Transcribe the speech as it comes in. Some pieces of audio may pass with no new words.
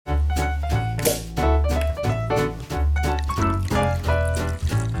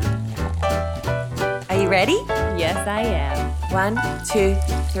ready? Yes, I am. 1, 2,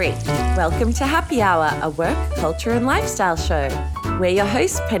 3. Welcome to Happy Hour, a work, culture and lifestyle show. We're your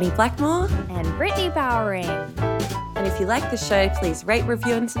hosts, Penny Blackmore. And Brittany Bowering. And if you like the show, please rate,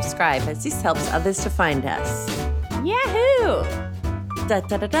 review and subscribe as this helps others to find us. Yahoo! Da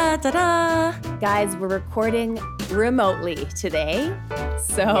da da da da da. Guys, we're recording remotely today.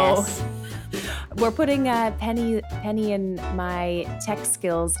 So Yes. we're putting Penny and my tech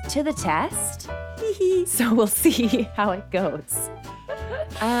skills to the test. So we'll see how it goes.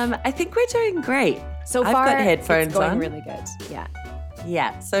 I think we're doing great. So I've far, got headphones it's going on. really good. Yeah.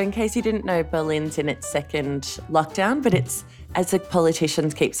 Yeah, so in case you didn't know, Berlin's in its second lockdown, but it's, as the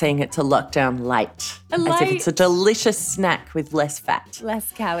politicians keep saying, it's a lockdown light. A As if light. it's a delicious snack with less fat.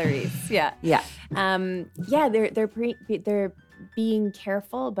 Less calories. Yeah. Yeah. They're being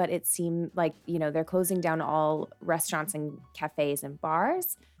careful, but it seemed like, they're closing down all restaurants and cafes and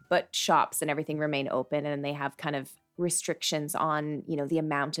bars, but shops and everything remain open, and they have kind of restrictions on, the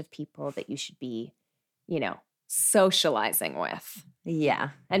amount of people that you should be, socializing with.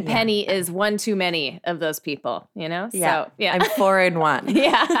 Yeah. And yeah. Penny is one too many of those people, Yeah. So, yeah. I'm 4 in 1.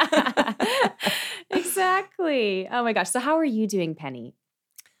 Yeah. Exactly. Oh my gosh. So how are you doing, Penny?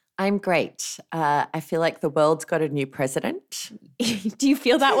 I'm great. I feel like the world's got a new president. Do you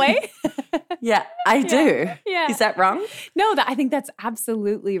feel that way? Yeah, I do. Yeah. Is that wrong? No, I think that's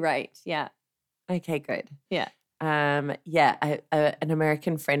absolutely right. Yeah. Okay, good. Yeah. An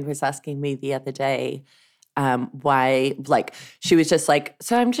American friend was asking me the other day why, she was just like,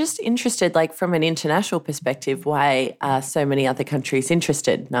 so I'm just interested, from an international perspective, why are so many other countries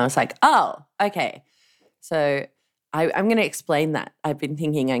interested? And I was like, oh, okay. So I'm going to explain that. I've been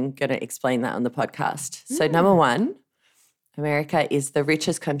thinking I'm going to explain that on the podcast. So number one, America is the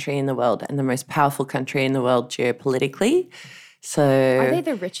richest country in the world and the most powerful country in the world geopolitically. So Are they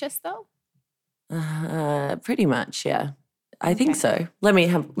the richest though? pretty much, yeah. I think so. Let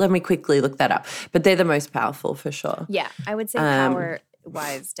me quickly look that up. But they're the most powerful for sure. Yeah, I would say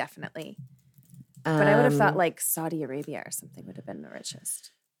power-wise, definitely. But I would have thought Saudi Arabia or something would have been the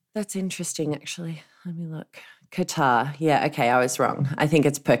richest. That's interesting, actually. Let me look. Qatar. Yeah, okay, I was wrong. I think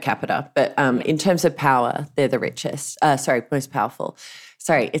it's per capita. But in terms of power, they're the richest. Most powerful.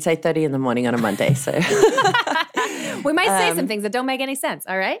 Sorry, it's 8:30 in the morning on a Monday, so. We might say some things that don't make any sense,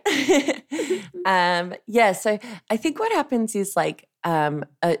 all right? So I think what happens is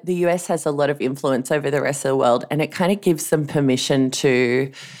the US has a lot of influence over the rest of the world, and it kind of gives them permission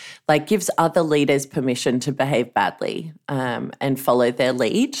to, gives other leaders permission to behave badly and follow their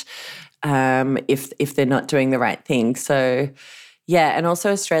lead if they're not doing the right thing. So, yeah, and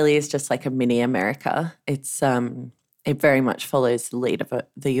also Australia is just like a mini America. It's it very much follows the lead of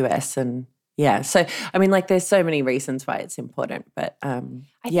the US and. Yeah. So, I mean, there's so many reasons why it's important, but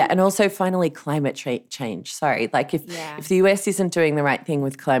and also finally climate change. Sorry. If the US isn't doing the right thing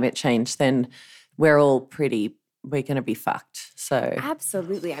with climate change, then we're going to be fucked. So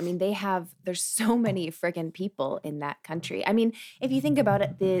Absolutely. I mean, there's so many friggin' people in that country. I mean, if you think about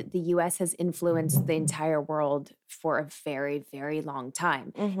it, the US has influenced the entire world for a very, very long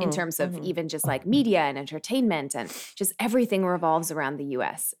time in terms of even just media and entertainment, and just everything revolves around the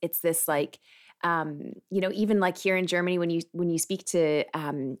US. It's this even here in Germany, when you speak to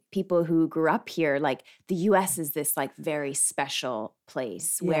people who grew up here, the US is this very special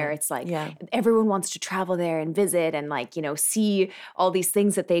place where it's everyone wants to travel there and visit and see all these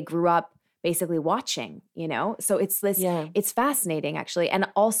things that they grew up basically watching, So it's it's fascinating actually. And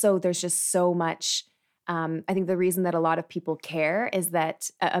also there's just so much. I think the reason that a lot of people care is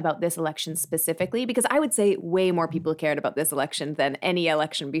that about this election specifically, because I would say way more people cared about this election than any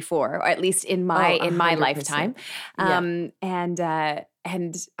election before, or at least in my 100%. lifetime. And I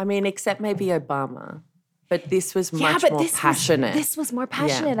mean, except maybe Obama. But this was much more passionate. This was more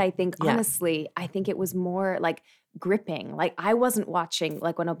passionate, I think, honestly. I think it was more gripping. I wasn't watching,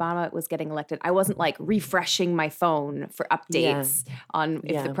 when Obama was getting elected, I wasn't refreshing my phone for updates on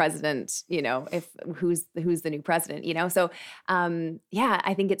if the president, if who's the new president, So,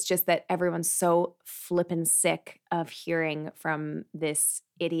 I think it's just that everyone's so flippin' sick of hearing from this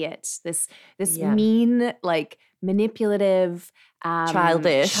idiot, this mean, manipulative,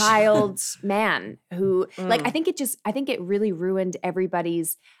 childish man who I think it really ruined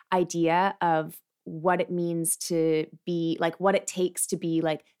everybody's idea of what it means to be what it takes to be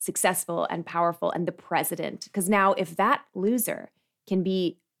successful and powerful and the president. Because now if that loser can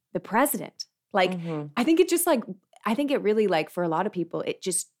be the president, I think it just I think it really for a lot of people, it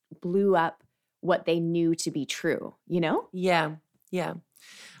just blew up what they knew to be true, Yeah. Yeah.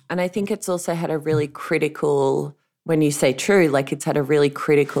 And I think it's also had a really critical, when you say true, it's had a really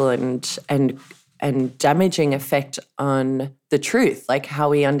critical and and damaging effect on the truth, like how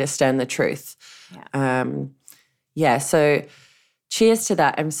we understand the truth. So cheers to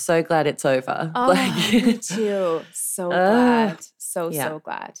that. I'm so glad it's over. Oh, me too. So glad. So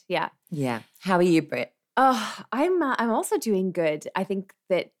glad. Yeah. Yeah. How are you, Britt? Oh, I'm also doing good. I think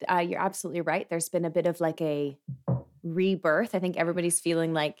that you're absolutely right. There's been a bit of like a rebirth. I think everybody's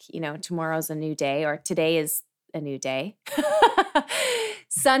feeling like, tomorrow's a new day, or today is a new day.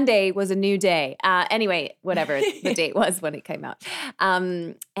 Sunday was a new day. Anyway, whatever the date was when it came out.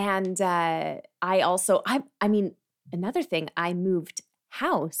 Another thing, I moved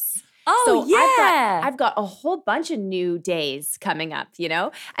house. Oh, so yeah. I've got a whole bunch of new days coming up,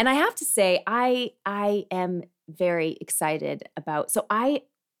 And I have to say, I am very excited about. So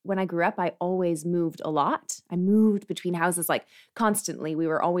when I grew up, I always moved a lot. I moved between houses like constantly. We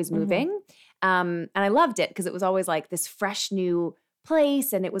were always moving. And I loved it because it was always like this fresh new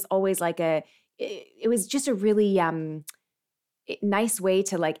place. And it was always like it was just a really nice way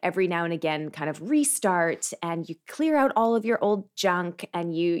to like every now and again kind of restart, and you clear out all of your old junk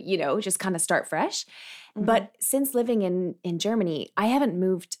and you just kind of start fresh. But since living in Germany, I haven't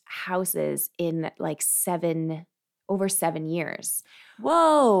moved houses in like over 7 years.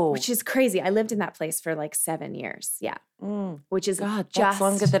 Whoa. Which is crazy. I lived in that place for like 7 years. Yeah. Which is that's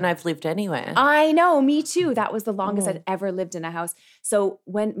longer than I've lived anywhere. I know, me too. That was the longest I'd ever lived in a house. So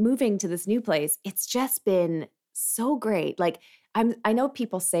when moving to this new place, it's just been so great. Like I know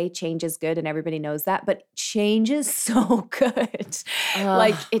people say change is good and everybody knows that, but change is so good.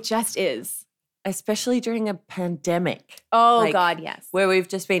 Like it just is. Especially during a pandemic. Oh, God, yes. Where we've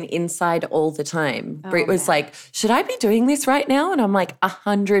just been inside all the time. Britt was like, should I be doing this right now? And I'm like,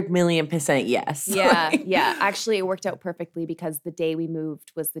 100,000,000% yes. Yeah. Actually, it worked out perfectly because the day we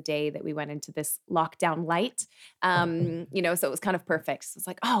moved was the day that we went into this lockdown light. So it was kind of perfect. So it's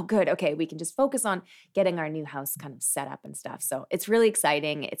like, oh, good. Okay, we can just focus on getting our new house kind of set up and stuff. So it's really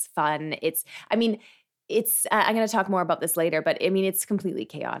exciting. It's fun. I'm going to talk more about this later, but it's completely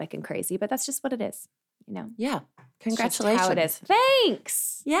chaotic and crazy, but that's just what it is, Yeah. Congratulations. How it is.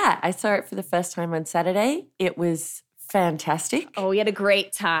 Thanks. Yeah. I saw it for the first time on Saturday. It was fantastic. Oh, we had a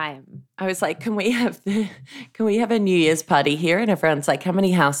great time. I was like, can we have a New Year's party here? And everyone's like, how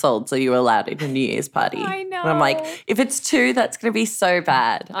many households are you allowed in a New Year's party? I know. And I'm like, if it's 2, that's going to be so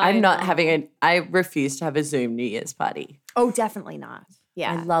bad. I refuse to have a Zoom New Year's party. Oh, definitely not.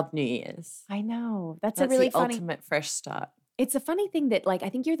 Yeah. I love New Year's. I know. That's a really funny. Ultimate fresh start. It's a funny thing that like I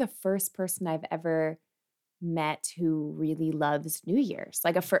think you're the first person I've ever met who really loves New Year's.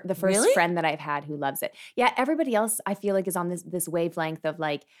 Like the first Really? friend that I've had who loves it. Yeah, everybody else I feel like is on this wavelength of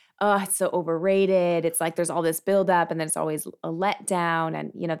like, oh, it's so overrated. It's like there's all this buildup and then it's always a letdown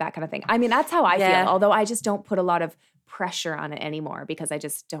and that kind of thing. That's how I feel. Although I just don't put a lot of pressure on it anymore because I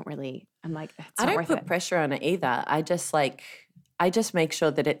just don't really. I'm like, it's not worth it. I don't put pressure on it either. I just make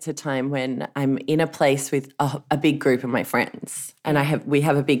sure that it's a time when I'm in a place with a big group of my friends, and we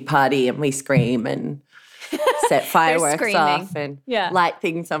have a big party and we scream and set fireworks off and light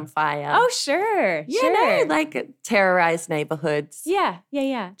things on fire. Oh, sure. Like terrorize neighborhoods.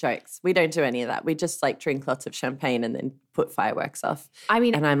 Yeah. Jokes. We don't do any of that. We just like drink lots of champagne and then put fireworks off.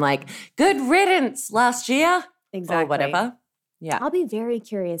 And I'm like, good riddance last year. Exactly. Or whatever. Yeah. I'll be very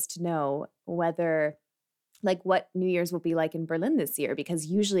curious to know whether like what New Year's will be like in Berlin this year, because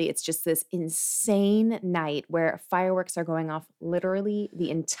usually it's just this insane night where fireworks are going off literally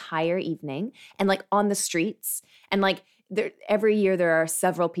the entire evening and like on the streets. And like every year there are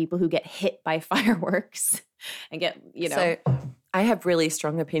several people who get hit by fireworks and get, So I have really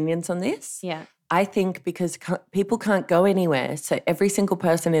strong opinions on this. Yeah. I think because people can't go anywhere, so every single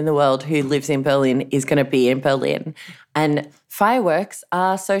person in the world who lives in Berlin is going to be in Berlin, and fireworks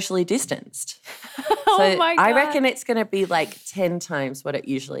are socially distanced. Oh my God. I reckon it's going to be like 10 times what it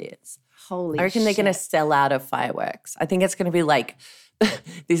usually is. Holy shit. I reckon they're going to sell out of fireworks. I think it's going to be like,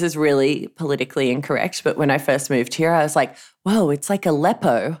 this is really politically incorrect, but when I first moved here, I was like, whoa, it's like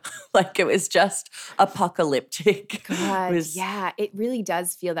Aleppo. Like it was just apocalyptic. God, yeah, it really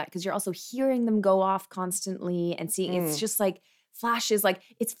does feel that because you're also hearing them go off constantly and seeing it's just like flashes. Like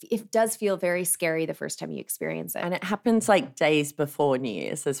it does feel very scary the first time you experience it. And it happens like days before New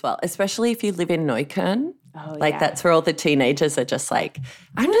Year's as well, especially if you live in Neukölln. Oh, like that's where all the teenagers are just like,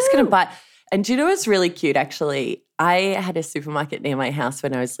 I'm just going to buy. And do you know what's really cute actually? I had a supermarket near my house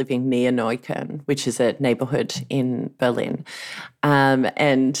when I was living near Neukölln, which is a neighborhood in Berlin.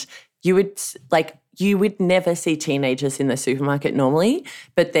 And you would never see teenagers in the supermarket normally,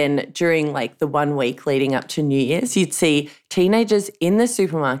 but then during like the 1 week leading up to New Year's, you'd see teenagers in the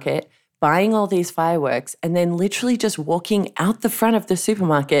supermarket buying all these fireworks and then literally just walking out the front of the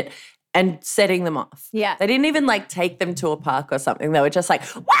supermarket and setting them off. Yeah. They didn't even like take them to a park or something. They were just like,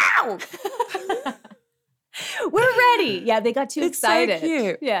 wow. We're ready. Yeah, they got too excited. So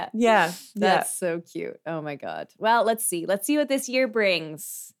cute. Yeah. Yeah. That's so cute. Oh my God. Well, let's see. Let's see what this year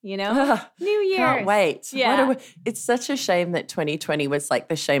brings, you know? New Year. Can't wait. Yeah. It's such a shame that 2020 was like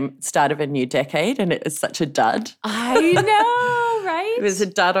the start of a new decade and it is such a dud. I know, right? It was a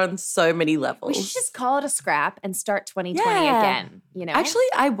dud on so many levels. We should just call it a scrap and start 2020 again, you know? Actually,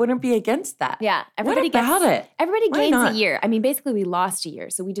 I wouldn't be against that. Yeah. What about it? Everybody Why gains not? a year. I mean, basically we lost a year,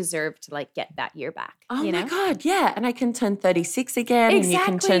 so we deserve to like get that year back. Oh you know? my God, yeah. And I can turn 36 again. Exactly. And you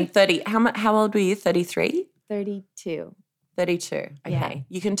can turn 30. How old were you? 33? 32. 32. Okay. Yeah.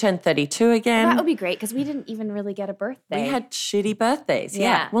 You can turn 32 again. That would be great because we didn't even really get a birthday. We had shitty birthdays. Yeah.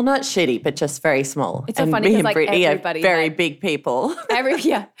 Yeah. Well, not shitty, but just very small. It's so and funny me 'cause, and like, Brittany are everybody very had- big people.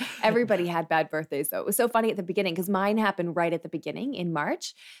 Everybody had bad birthdays though. It was so funny at the beginning because mine happened right at the beginning in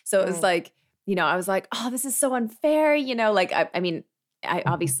March. So it was like, you know, I was like, oh, this is so unfair. You know, like, I mean, I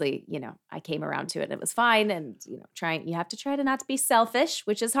obviously, you know, I came around to it and it was fine. And, you know, you have to try to not be selfish,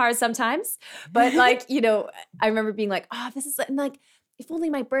 which is hard sometimes. But like, you know, I remember being like, oh, this is and like, if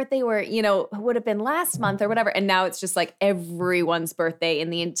only my birthday were, you know, would have been last month or whatever. And now it's just like everyone's birthday in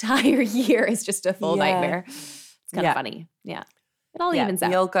the entire year is just a full nightmare. It's kind of funny. Yeah. It all evens out.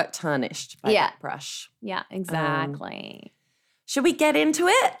 We all got tarnished by that brush. Yeah, exactly. Should we get into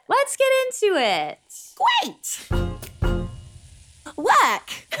it? Let's get into it. Great.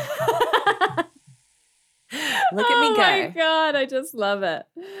 Work. Look at me go. Oh my God, I just love it.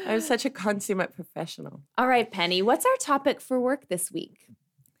 I'm such a consummate professional. All right, Penny, what's our topic for work this week?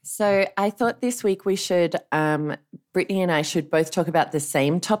 So I thought this week we should, Brittany and I should both talk about the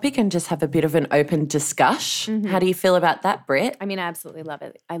same topic and just have a bit of an open discussion. How do you feel about that, Britt? I mean, I absolutely love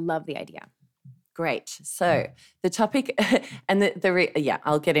it. I love the idea. Great. So the topic, and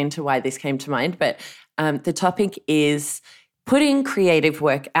I'll get into why this came to mind, but the topic is putting creative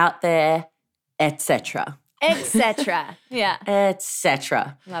work out there, etc. Etc. Yeah.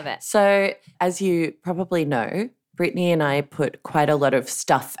 Etc. Love it. So as you probably know, Brittany and I put quite a lot of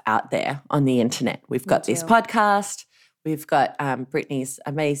stuff out there on the internet. We've got this podcast. We've got Brittany's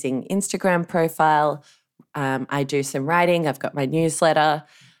amazing Instagram profile. I do some writing. I've got my newsletter.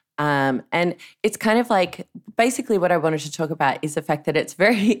 And it's kind of like basically what I wanted to talk about is the fact that it's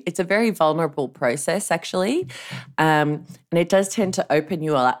a very vulnerable process actually. And it does tend to open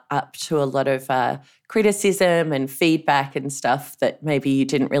you up to a lot of criticism and feedback and stuff that maybe you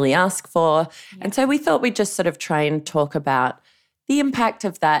didn't really ask for. Yeah. And so we thought we'd just sort of try and talk about the impact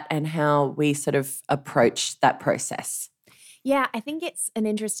of that and how we sort of approach that process. Yeah, I think it's an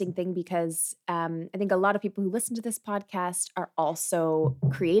interesting thing because I think a lot of people who listen to this podcast are also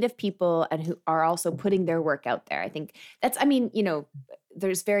creative people and who are also putting their work out there. I think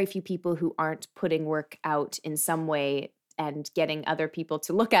there's very few people who aren't putting work out in some way and getting other people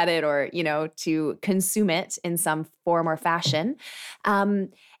to look at it or, you know, to consume it in some form or fashion.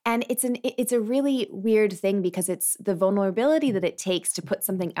 And it's a really weird thing because it's the vulnerability that it takes to put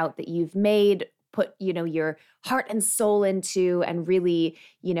something out that you've made, put, you know, your heart and soul into and really,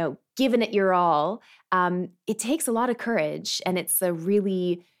 you know, given it your all. It takes a lot of courage and it's a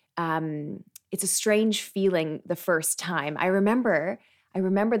really, it's a strange feeling the first time. I remember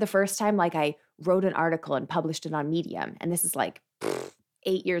the first time like I wrote an article and published it on Medium. And this is like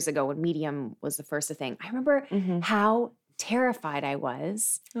 8 years ago when Medium was the first thing. I remember how terrified I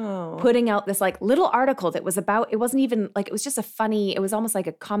was putting out this like little article that was about, it wasn't even like, it was just it was almost like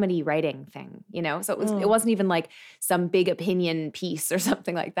a comedy writing thing, you know? So it wasn't even like some big opinion piece or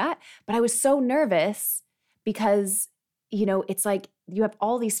something like that. But I was so nervous because, you know, it's like you have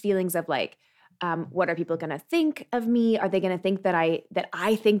all these feelings of like, what are people going to think of me? Are they going to think that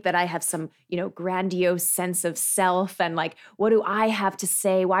I think that I have some, you know, grandiose sense of self and like, what do I have to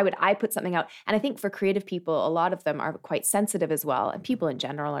say? Why would I put something out? And I think for creative people, a lot of them are quite sensitive as well. And people in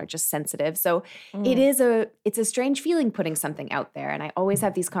general are just sensitive. So it's a strange feeling putting something out there. And I always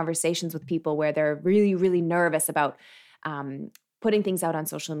have these conversations with people where they're really, really nervous about, putting things out on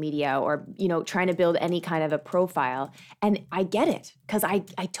social media or, you know, trying to build any kind of a profile. And I get it because I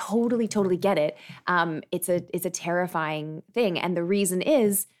totally, totally get it. It's a terrifying thing. And the reason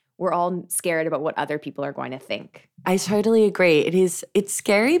is we're all scared about what other people are going to think. I totally agree. It's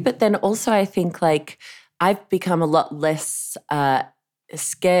scary, but then also I think like I've become a lot less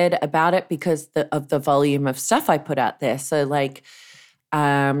scared about it because of the volume of stuff I put out there. So like,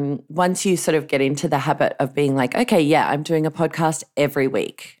 once you sort of get into the habit of being like, okay, yeah, I'm doing a podcast every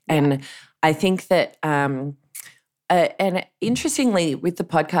week. Yeah. And I think that, and interestingly with the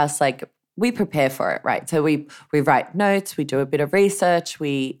podcast, like we prepare for it, right? So we write notes, we do a bit of research,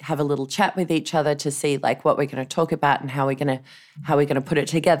 we have a little chat with each other to see like what we're going to talk about and how we're going to put it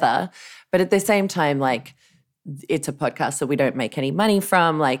together. But at the same time, like it's a podcast that we don't make any money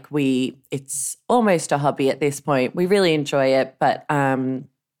from. Like it's almost a hobby at this point. We really enjoy it, but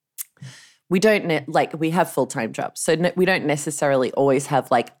we don't we have full-time jobs. So we don't necessarily always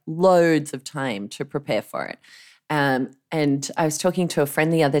have like loads of time to prepare for it. And I was talking to a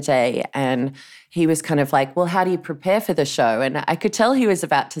friend the other day and he was kind of like, well, how do you prepare for the show? And I could tell he was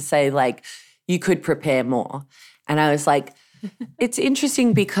about to say like, you could prepare more. And I was like, it's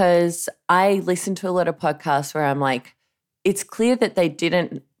interesting because I listen to a lot of podcasts where I'm like, it's clear that they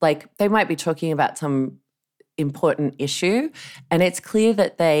didn't like, they might be talking about some important issue and it's clear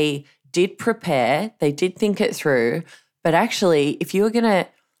that they did prepare, they did think it through, but actually if you were going to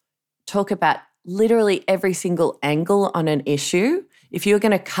talk about literally every single angle on an issue, if you were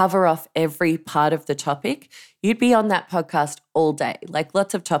going to cover off every part of the topic, you'd be on that podcast all day. Like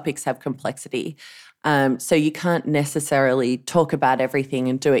lots of topics have complexity. So you can't necessarily talk about everything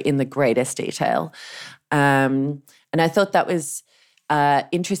and do it in the greatest detail. And I thought that was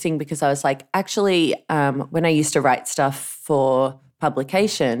interesting because I was like, actually, when I used to write stuff for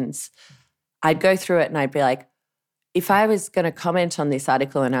publications, I'd go through it and I'd be like, if I was going to comment on this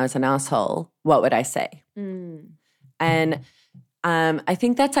article and I was an asshole, what would I say? And I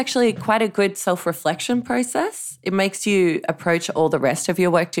think that's actually quite a good self-reflection process. It makes you approach all the rest of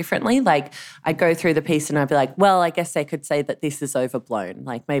your work differently. Like I'd go through the piece and I'd be like, well, I guess they could say that this is overblown.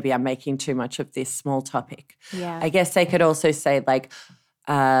 Like maybe I'm making too much of this small topic. Yeah. I guess they could also say like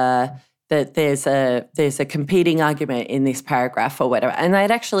that there's a competing argument in this paragraph or whatever. And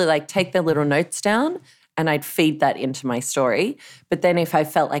I'd actually like take the little notes down and I'd feed that into my story. But then if I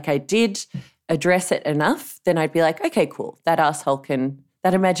felt like I did address it enough, then I'd be like, okay, cool. That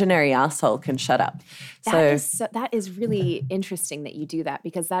imaginary asshole can shut up. That is really interesting that you do that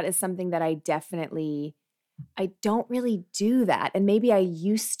because that is something that I don't really do that. And maybe I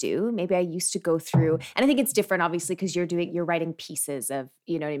used to go through, and I think it's different obviously because you're writing pieces of,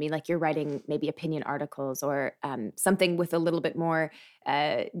 you know what I mean? Like you're writing maybe opinion articles or something with a little bit more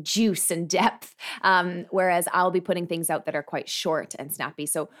juice and depth. Whereas I'll be putting things out that are quite short and snappy.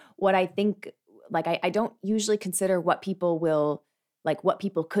 So what I think, like I don't usually consider what people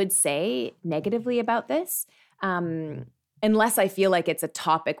could say negatively about this. Unless I feel like it's a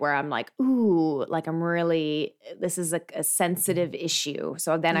topic where I'm like, ooh, like this is a sensitive issue.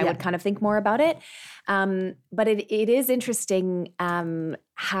 So then I would kind of think more about it. But it is interesting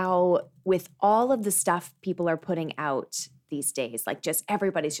how with all of the stuff people are putting out these days, like just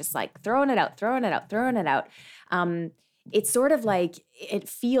everybody's just like throwing it out. It's sort of like, it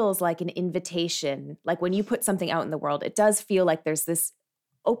feels like an invitation. Like when you put something out in the world, it does feel like there's this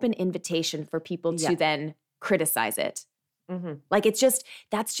open invitation for people to then criticize it. Mm-hmm. Like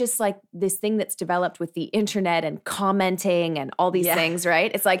that's just like this thing that's developed with the internet and commenting and all these things, right?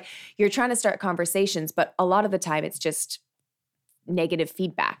 It's like you're trying to start conversations, but a lot of the time it's just negative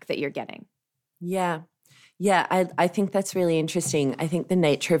feedback that you're getting. Yeah. Yeah, I think that's really interesting. I think the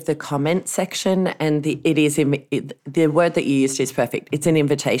nature of the comment section and the word that you used is perfect. It's an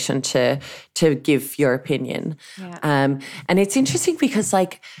invitation to give your opinion. Yeah. And it's interesting because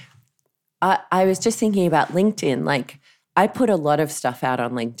like I was just thinking about LinkedIn. Like I put a lot of stuff out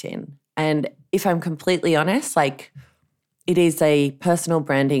on LinkedIn. And if I'm completely honest, like it is a personal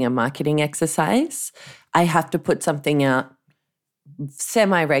branding and marketing exercise. I have to put something out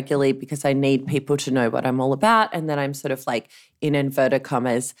semi-regularly because I need people to know what I'm all about. And then I'm sort of like, in inverted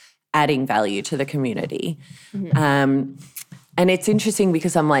commas, adding value to the community. Mm-hmm. And it's interesting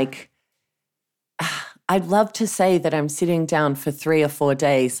because I'm like, I'd love to say that I'm sitting down for 3 or 4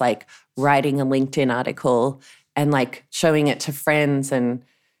 days, like writing a LinkedIn article and like showing it to friends and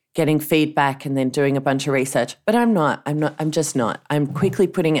getting feedback and then doing a bunch of research. But I'm just not. I'm quickly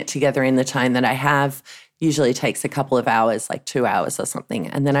putting it together in the time that I have. Usually takes a couple of hours, like 2 hours or something.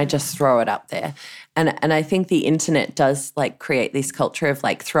 And then I just throw it up there. And I think the internet does like create this culture of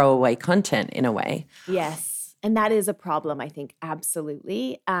like throwaway content in a way. Yes. And that is a problem, I think,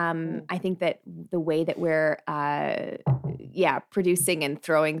 absolutely. I think that the way that we're, producing and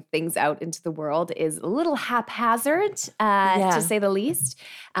throwing things out into the world is a little haphazard, to say the least.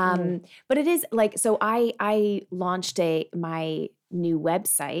 But it is like, so I launched my new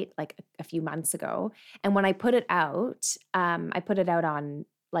website like a few months ago. And when I put it out, I put it out on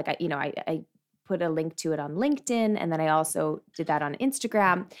like, I put a link to it on LinkedIn. And then I also did that on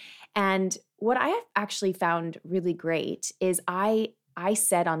Instagram. And what I have actually found really great is I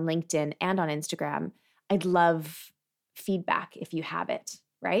said on LinkedIn and on Instagram, I'd love feedback if you have it.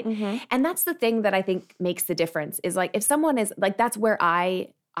 right? And that's the thing that I think makes the difference is like if someone is like, that's where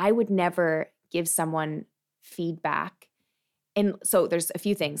I would never give someone feedback. And so there's a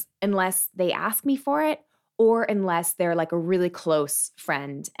few things, unless they ask me for it or unless they're like a really close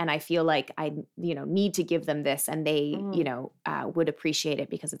friend and I feel like I, need to give them this and they, would appreciate it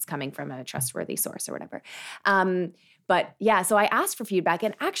because it's coming from a trustworthy source or whatever. But yeah, so I asked for feedback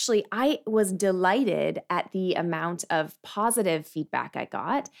and actually I was delighted at the amount of positive feedback I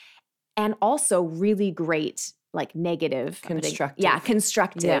got and also really great like negative.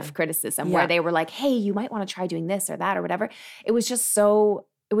 Constructive criticism where they were like, hey, you might want to try doing this or that or whatever. It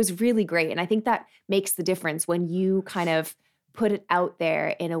was really great. And I think that makes the difference when you kind of put it out there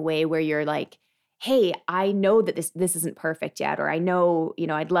in a way where you're like, hey, I know that this isn't perfect yet, or I know,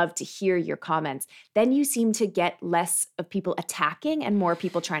 I'd love to hear your comments. Then you seem to get less of people attacking and more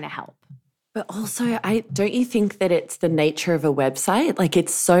people trying to help. But also, don't you think that it's the nature of a website? Like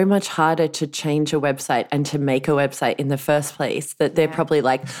it's so much harder to change a website and to make a website in the first place that they're probably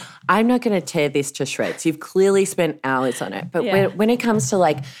like, I'm not going to tear this to shreds. You've clearly spent hours on it. But when it comes to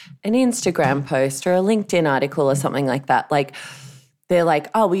like an Instagram post or a LinkedIn article or something like that, like they're like,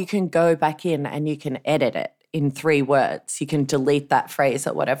 oh, well, you can go back in and you can edit it in 3 words. You can delete that phrase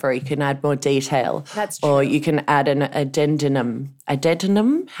or whatever. You can add more detail. That's true. Or you can add an addendum.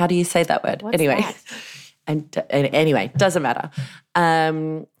 Addendum? How do you say that word? What's anyway. That? And anyway, doesn't matter.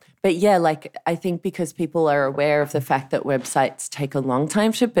 But yeah, like I think because people are aware of the fact that websites take a long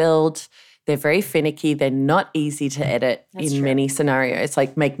time to build, they're very finicky, they're not easy to edit many scenarios,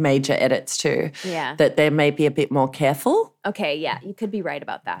 like make major edits too. Yeah. That they may be a bit more careful. Okay, yeah, you could be right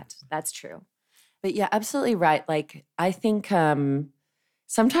about that. That's true. But yeah, absolutely right. Like I think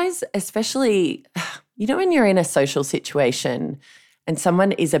sometimes, especially, when you're in a social situation and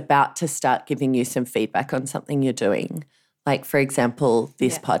someone is about to start giving you some feedback on something you're doing, like for example,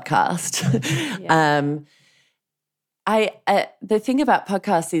 this podcast. The thing about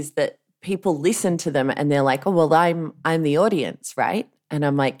podcasts is that people listen to them and they're like, oh, well, I'm the audience, right? And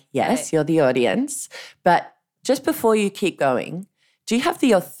I'm like, yes, you're the audience. But just before you keep going, do you have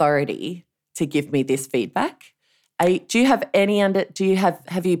the authority to give me this feedback? Do you have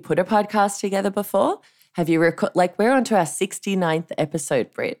have you put a podcast together before? Have you we're on to our 69th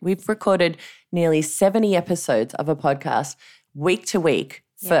episode, Britt. We've recorded nearly 70 episodes of a podcast week to week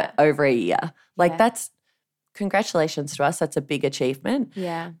for over a year. That's congratulations to us. That's a big achievement.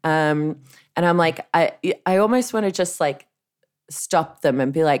 Yeah. And I'm like, I almost want to just like stop them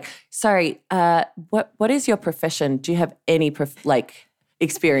and be like, sorry, what is your profession? Do you have any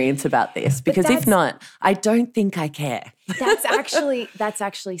experience about this? Because if not, I don't think I care. That's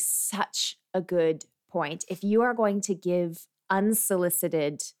actually such a good point. If you are going to give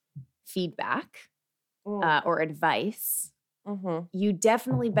unsolicited feedback or advice, you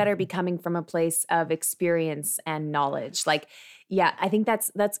definitely better be coming from a place of experience and knowledge. I think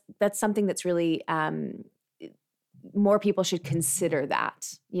that's something that's really more people should consider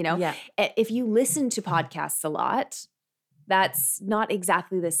that. If you listen to podcasts a lot, that's not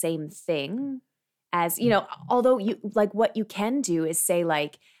exactly the same thing as, although you what you can do is say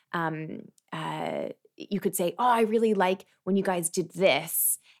you could say, oh, I really like when you guys did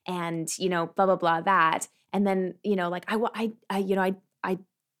this and, blah, blah, blah, that. And then,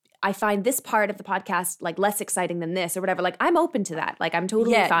 I find this part of the podcast less exciting than this or whatever. I'm open to that. I'm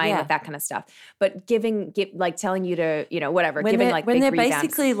totally fine with that kind of stuff. But telling you to, whatever, when giving when big they're revamps.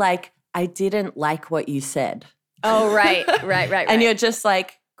 Basically I didn't like what you said. Oh, right. And you're just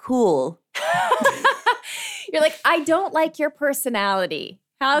like, cool. You're like, I don't like your personality.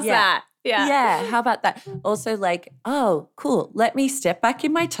 How's that? Yeah. Yeah. How about that? Also oh, cool. Let me step back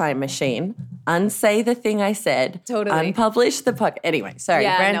in my time machine, unsay the thing I said, totally unpublish the podcast. Anyway, sorry,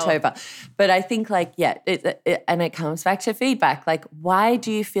 rant over. But I think and it comes back to feedback. Why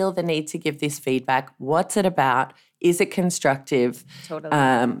do you feel the need to give this feedback? What's it about? Is it constructive? Totally.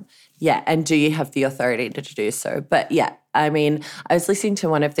 And do you have the authority to do so? But I was listening to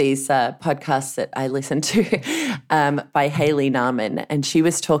one of these podcasts that I listened to by Haley Narman, and she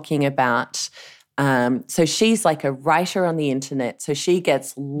was talking about, so she's a writer on the internet, so she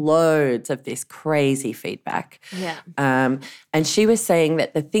gets loads of this crazy feedback. Yeah. And she was saying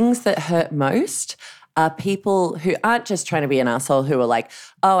that the things that hurt most are people who aren't just trying to be an asshole, who are like,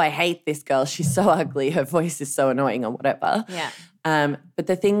 oh, I hate this girl. She's so ugly. Her voice is so annoying or whatever. Yeah. But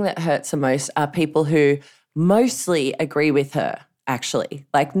the thing that hurts the most are people who mostly agree with her, actually.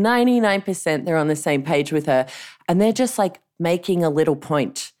 99% they're on the same page with her. And they're just making a little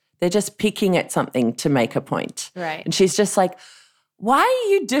point. They're just picking at something to make a point. Right. And she's just like, why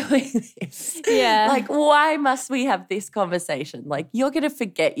are you doing this? Yeah. Like, why must we have this conversation? Like, you're going to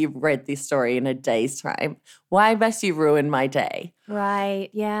forget you've read this story in a day's time. Why must you ruin my day? Right.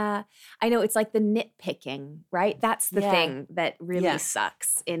 Yeah. I know it's like the nitpicking, right? That's the thing that really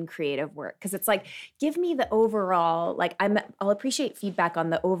sucks in creative work. Because it's like, give me the overall, like I'll appreciate feedback on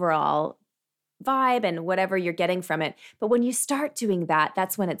the overall vibe and whatever you're getting from it. But when you start doing that,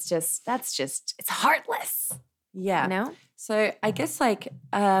 that's when it's heartless. Yeah. You know? So I guess like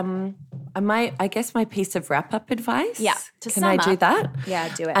I guess my piece of wrap-up advice. Yeah. Can I do that?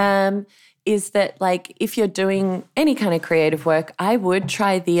 Yeah, do it. Is that like if you're doing any kind of creative work, I would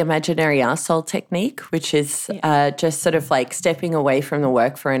try the imaginary arsehole technique, which is just sort of like stepping away from the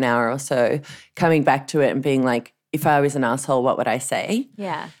work for an hour or so, coming back to it and being like, if I was an asshole, what would I say?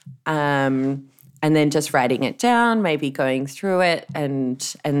 Yeah. And then just writing it down, maybe going through it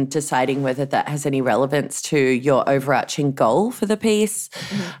and deciding whether that has any relevance to your overarching goal for the piece.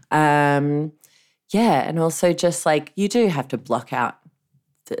 Mm-hmm. And also just like you do have to block out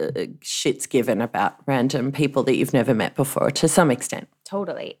the shits given about random people that you've never met before to some extent.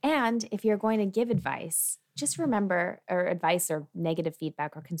 Totally. And if you're going to give advice, just remember, or advice or negative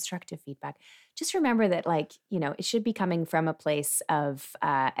feedback or constructive feedback, just remember that like, you know, it should be coming from a place of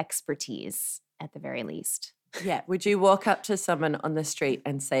expertise at the very least. Yeah. Would you walk up to someone on the street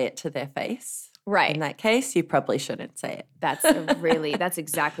and say it to their face? Right. In that case, you probably shouldn't say it. That's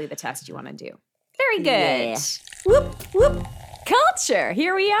exactly the test you want to do. Very good. Yeah. Whoop, whoop. Culture.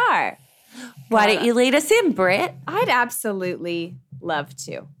 Here we are. Why don't you lead us in, Britt? I'd absolutely love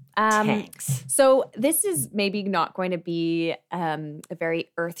to. Thanks. So this is maybe not going to be a very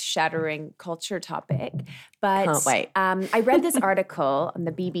earth-shattering culture topic, but can't wait. I read this article on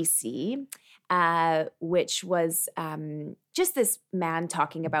the BBC, which was just this man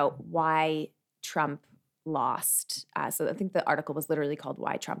talking about why Trump lost. So I think the article was literally called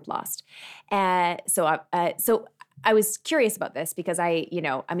 "Why Trump Lost." So I was curious about this because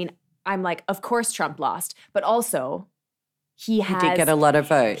I'm like, of course Trump lost, but also he did get a lot of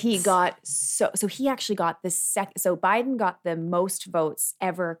votes. He got so he actually got the so Biden got the most votes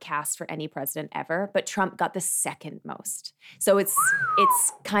ever cast for any president ever, but Trump got the second most. So it's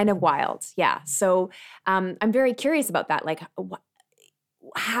kind of wild. Yeah. So I'm very curious about that. Like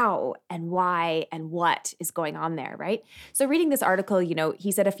how and why and what is going on there, right? So reading this article, you know,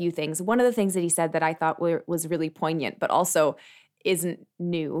 he said a few things. One of the things that he said that I thought was really poignant, but also isn't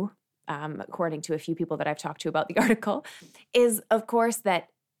new, according to a few people that I've talked to about the article, is, of course, that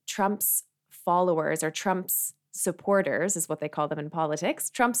Trump's followers or Trump's supporters is what they call them in politics.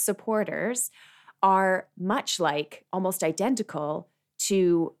 Trump's supporters are much like, almost identical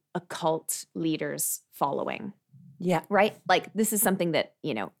to a cult leader's following. Yeah. Right? Like this is something that,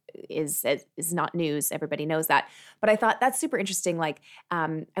 you know, is not news. Everybody knows that. But I thought that's super interesting. Like,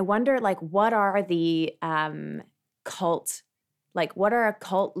 I wonder, like, what are the what are a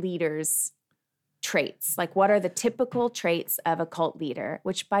cult leader's traits? Like, what are the typical traits of a cult leader?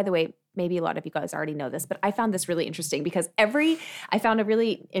 Which, by the way, maybe a lot of you guys already know this, but I found this really interesting because I found a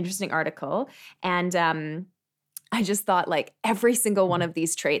really interesting article, and I just thought like every single one of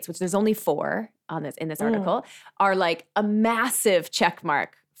these traits, which there's only 4 in this article, are like a massive check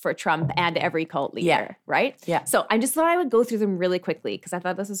mark for Trump and every cult leader, right? Yeah. So I just thought I would go through them really quickly because I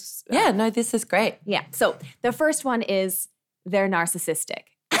thought this is this is great. Yeah. So the first one is they're narcissistic.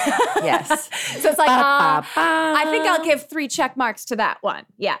 Yes. So it's like, I think I'll give 3 check marks to that one.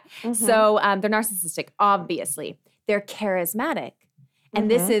 Yeah. Mm-hmm. So they're narcissistic, obviously. They're charismatic. And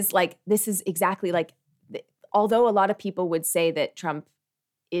this is exactly like, although a lot of people would say that Trump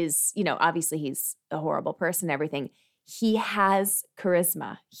is, you know, obviously he's a horrible person and everything, he has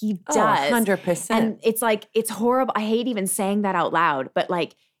charisma. He does. 100%. And it's like, it's horrible. I hate even saying that out loud, but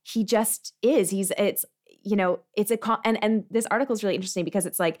like, he just is. And this article is really interesting because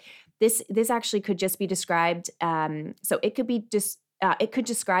it's like, this actually could just be described. So it could be just, it could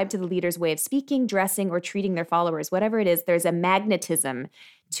describe to the leader's way of speaking, dressing, or treating their followers, whatever it is. There's a magnetism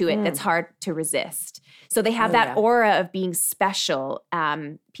to it that's hard to resist. So they have aura of being special.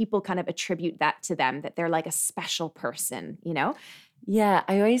 People kind of attribute that to them, that they're like a special person, you know? Yeah,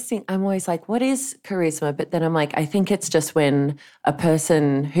 I'm always like, what is charisma? But then I'm like, I think it's just when a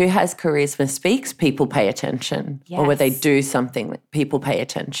person who has charisma speaks, people pay attention. Yes. Or when they do something, people pay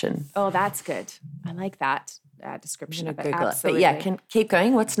attention. Oh, that's good. I like that description of it. Google Absolutely. It. But yeah, keep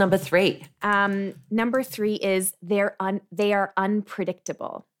going. What's number 3? Number 3 is they are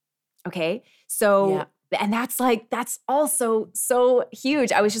unpredictable. Okay. So, and that's also so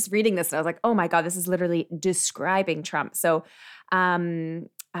huge. I was just reading this and I was like, oh my God, this is literally describing Trump. So,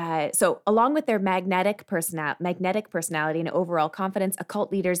 So along with their magnetic personality and overall confidence, a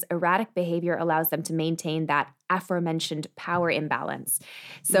cult leader's erratic behavior allows them to maintain that aforementioned power imbalance.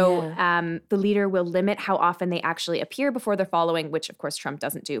 So the leader will limit how often they actually appear before their following, which of course Trump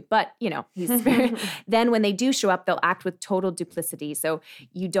doesn't do. But, he's then when they do show up, they'll act with total duplicity. So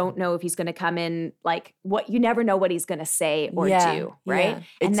you don't know if he's going to come in you never know what he's going to say or do, right? Yeah.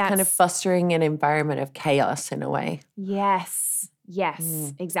 It's kind of fostering an environment of chaos in a way. Yes,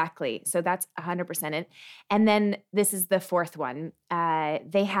 exactly. So that's 100% it. And then this is the fourth one.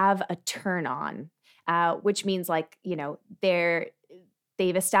 They have a turn on, which means they've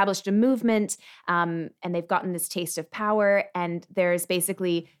established a movement and they've gotten this taste of power, and there's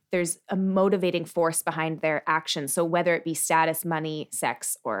a motivating force behind their actions. So whether it be status, money,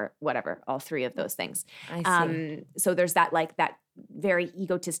 sex, or whatever, all three of those things. I see. So there's that very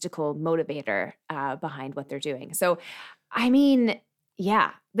egotistical motivator behind what they're doing. So, I mean,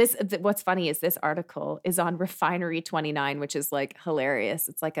 yeah, what's funny is this article is on Refinery29, which is hilarious.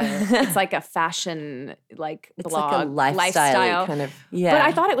 It's like a fashion blog, it's like a lifestyle kind of, But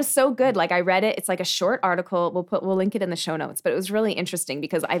I thought it was so good. I read it. It's like a short article. We'll link it in the show notes, but it was really interesting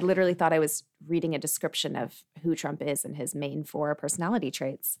because I literally thought I was reading a description of who Trump is and his main 4 personality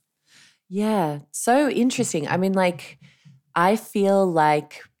traits. Yeah, so interesting. I mean, I feel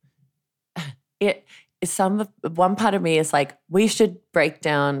like one part of me is we should break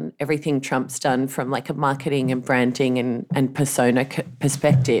down everything Trump's done from a marketing and branding and persona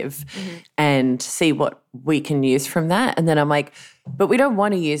perspective and see what we can use from that. And then I'm but we don't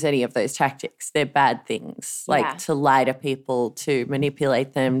want to use any of those tactics. They're bad things, to lie to people, to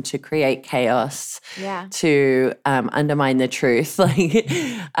manipulate them, to create chaos, to undermine the truth.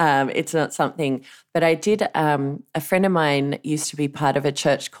 It's not something. But I did, a friend of mine used to be part of a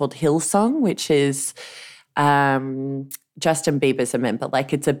church called Hillsong, which is Justin Bieber's a member.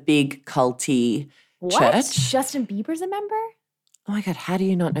 It's a big culty church. Justin Bieber's a member? Oh my God, how do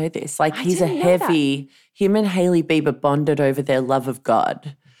you not know this? He's a heavy, him and Hailey Bieber bonded over their love of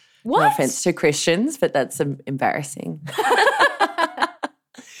God. What? No offense to Christians, but that's embarrassing.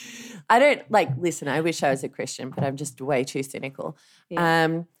 I don't listen, I wish I was a Christian, but I'm just way too cynical.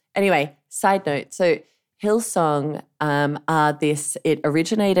 Yeah. Anyway, side note. So Hillsong it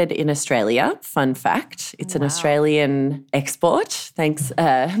originated in Australia. Fun fact. It's an Australian export. Thanks.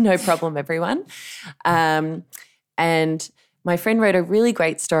 No problem, everyone. And my friend wrote a really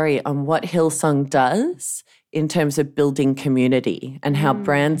great story on what Hillsong does in terms of building community and how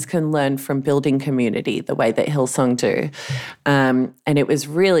brands can learn from building community the way that Hillsong do. And it was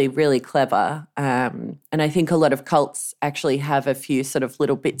really, really clever. And I think a lot of cults actually have a few sort of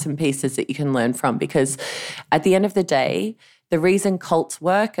little bits and pieces that you can learn from, because at the end of the day, the reason cults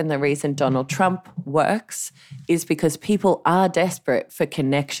work and the reason Donald Trump works is because people are desperate for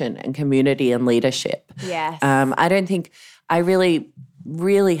connection and community and leadership. Yes. I really,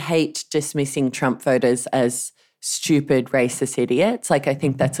 really hate dismissing Trump voters as stupid, racist idiots. I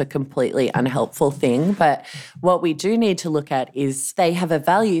think that's a completely unhelpful thing. But what we do need to look at is they have a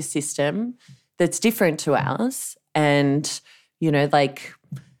value system that's different to ours. And,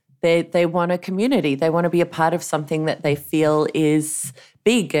 they want a community. They want to be a part of something that they feel is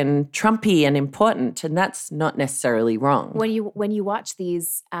big and Trumpy and important. And that's not necessarily wrong. When you watch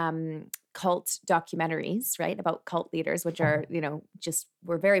these cult documentaries, right, about cult leaders, which are,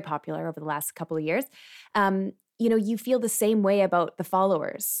 were very popular over the last couple of years, you feel the same way about the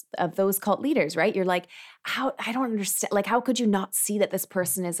followers of those cult leaders, right? You're I don't understand. How could you not see that this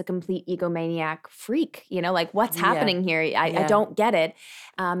person is a complete egomaniac freak? What's happening here? I don't get it.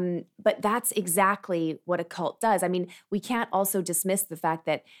 But that's exactly what a cult does. I mean, we can't also dismiss the fact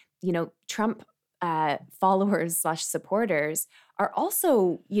that, Trump followers / supporters are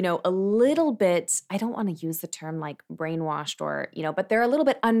also, a little bit, I don't want to use the term brainwashed or, but they're a little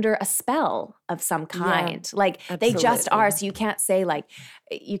bit under a spell of some kind. They just are. So you can't say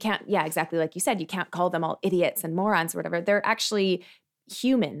you can't, exactly like you said, you can't call them all idiots and morons or whatever. They're actually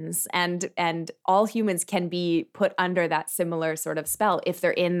humans, and all humans can be put under that similar sort of spell if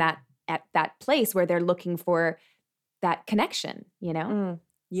they're in at that place where they're looking for that connection,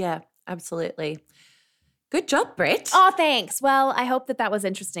 Yeah, absolutely. Good job, Britt. Oh, thanks. Well, I hope that was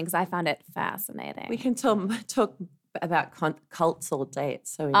interesting because I found it fascinating. We can talk about cults all day.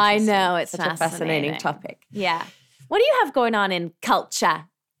 It's so interesting. I know, it's such a fascinating topic. Yeah. What do you have going on in culture?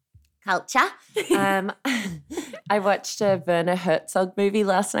 I I watched a Werner Herzog movie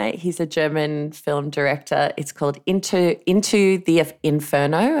last night. He's a German film director. It's called Into the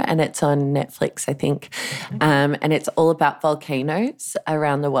Inferno, and it's on Netflix, I think. And it's all about volcanoes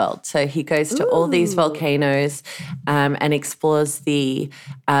around the world. So he goes to all these volcanoes and explores the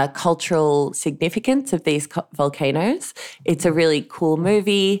cultural significance of these volcanoes. It's a really cool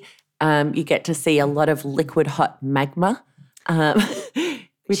movie. You get to see a lot of liquid hot magma.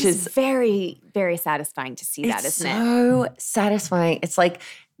 Which is very, very satisfying to see that, isn't it? It's so satisfying. It's like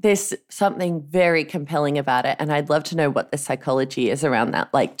there's something very compelling about it. And I'd love to know what the psychology is around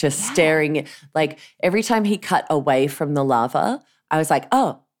that. Like just staring, like every time he cut away from the lava, I was like,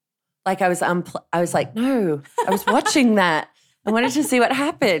 oh, like I was like, no, I was watching that. I wanted to see what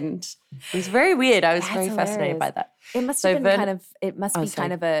happened. It was very weird. I was very fascinated by that. It must have been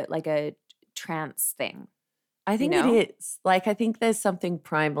kind of a trance thing. I think it is. Like, I think there's something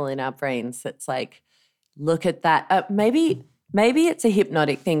primal in our brains that's like, look at that. Maybe it's a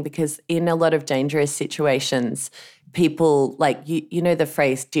hypnotic thing because in a lot of dangerous situations, people like, you know the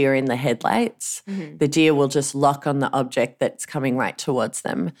phrase deer in the headlights? Mm-hmm. The deer will just lock on the object that's coming right towards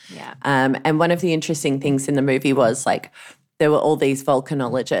them. Yeah. And one of the interesting things in the movie was like there were all these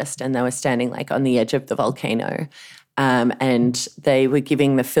volcanologists and they were standing like on the edge of the volcano. And they were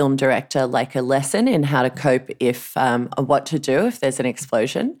giving the film director like a lesson in how to cope if what to do if there's an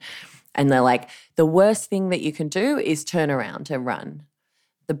explosion. And they're like, the worst thing that you can do is turn around and run.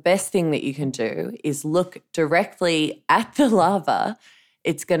 The best thing that you can do is look directly at the lava.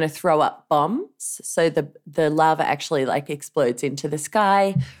 It's going to throw up bombs. So the lava actually like explodes into the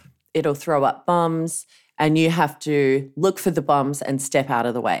sky. It'll throw up bombs and you have to look for the bombs and step out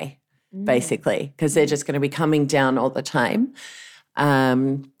of the way. Basically, because they're just going to be coming down all the time.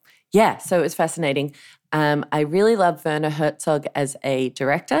 So it was fascinating. I really love Werner Herzog as a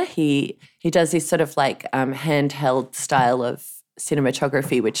director. He does this sort of like handheld style of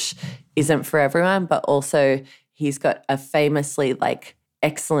cinematography, which isn't for everyone, but also he's got a famously like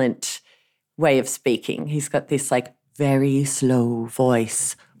excellent way of speaking. He's got this like very slow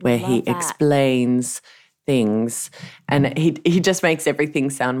voice where he explains things and he just makes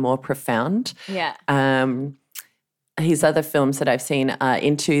everything sound more profound. Yeah. His other films that I've seen are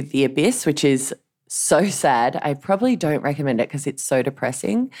Into the Abyss, which is so sad. I probably don't recommend it because it's so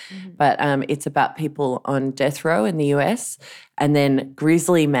depressing, but it's about people on death row in the US. And then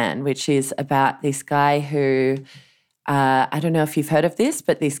Grizzly Man, which is about this guy who, I don't know if you've heard of this,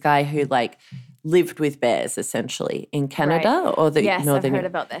 but this guy who like lived with bears essentially in Canada or the northern. I've heard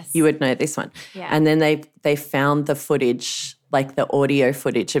about this. You would know this one. Yeah. And then they found the footage, like the audio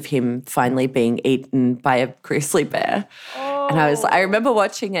footage of him finally being eaten by a grizzly bear. Oh. And I remember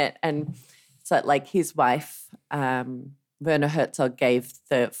watching it and so like his wife, Werner Herzog gave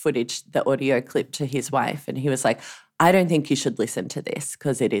the footage, the audio clip to his wife and he was like, I don't think you should listen to this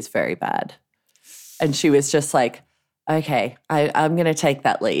because it is very bad. And she was just like, okay, I'm going to take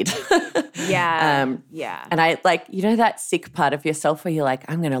that lead. Yeah. And I like, you know, that sick part of yourself where you're like,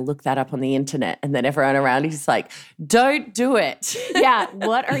 I'm going to look that up on the internet. And then everyone around is like, don't do it. Yeah.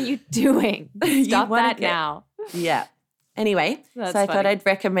 What are you doing? Stop that now. Yeah. Anyway, That's I funny. thought I'd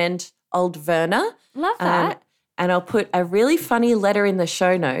recommend Old Werner. Love that. And I'll put a really funny letter in the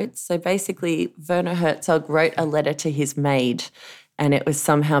show notes. So basically, Werner Herzog wrote a letter to his maid and it was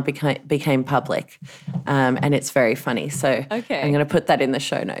somehow became public. And it's very funny. So I'm going to put that in the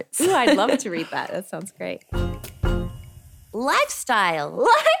show notes. Ooh, I'd love to read that. That sounds great. Lifestyle.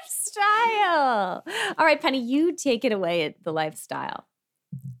 All right, Penny, you take it away at the lifestyle.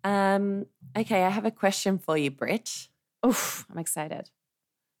 Okay, I have a question for you, Britt. Oof, I'm excited.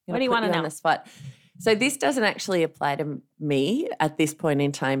 What do you want to know? On the spot. So this doesn't actually apply to me at this point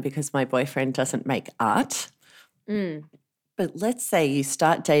in time because my boyfriend doesn't make art. But let's say you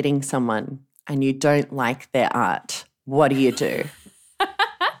start dating someone and you don't like their art. What do you do?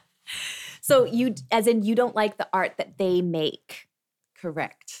 So you don't like the art that they make.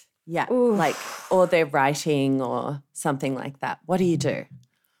 Correct. Yeah. Oof. Like, or their writing or something like that. What do you do?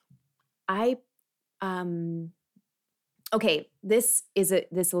 Okay, this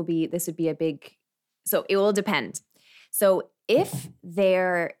would be a big, so it will depend. So if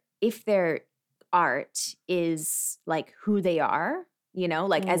their art is like who they are, you know,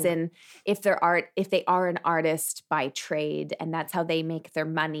 like as in if they are an artist by trade and that's how they make their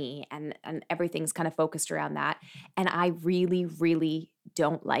money and everything's kind of focused around that. And I really, really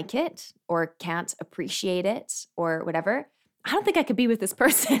don't like it or can't appreciate it or whatever. I don't think I could be with this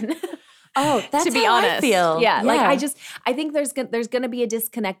person. Oh, that's to be how honest. I feel. Yeah, like I think there's going to be a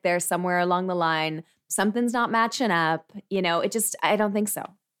disconnect there somewhere along the line. Something's not matching up. You know, I don't think so.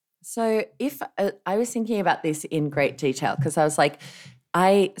 So if I was thinking about this in great detail because I was like,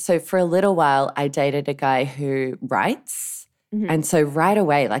 so for a little while I dated a guy who writes. Mhm. And so right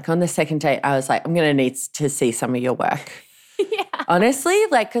away, like on the second date, I was like, I'm going to need to see some of your work. Yeah. Honestly,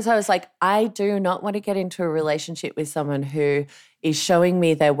 like, because I was like, I do not want to get into a relationship with someone who is showing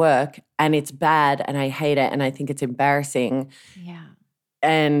me their work and it's bad and I hate it and I think it's embarrassing. Yeah.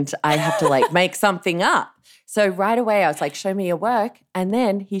 And I have to like make something up. So right away I was like, show me your work. And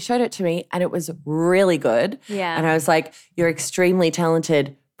then he showed it to me and it was really good. Yeah. And I was like, you're extremely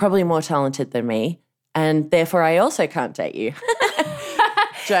talented, probably more talented than me. And therefore I also can't date you.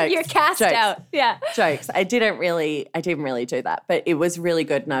 Jokes. You're cast Jokes. out. Yeah. Jokes. I didn't really do that, but it was really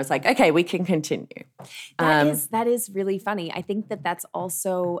good. And I was like, okay, we can continue. That is really funny. I think that's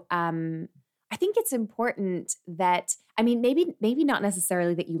also I think it's important that, I mean, maybe not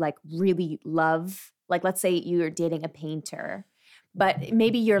necessarily that you like really love, like let's say you're dating a painter, but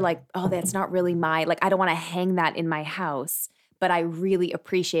maybe you're like, oh, that's not really like I don't want to hang that in my house, but I really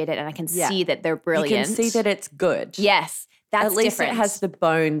appreciate it and I can see that they're brilliant. You can see that it's good. Yes. That's at least different. It has the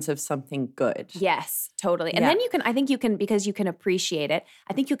bones of something good. Yes, totally. And then I think you can, because you can appreciate it,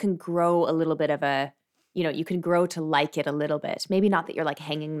 I think you can grow a little bit of you can grow to like it a little bit. Maybe not that you're like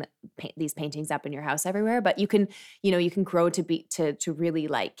hanging these paintings up in your house everywhere, but you can grow to really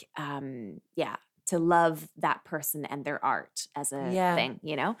like, to love that person and their art as a thing,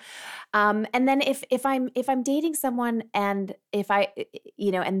 And then if I'm dating someone and if I,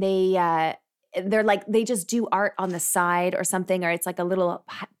 and they're like, they just do art on the side or something, or it's like a little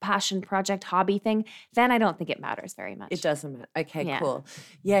passion project hobby thing, then I don't think it matters very much. It doesn't matter. Okay, cool.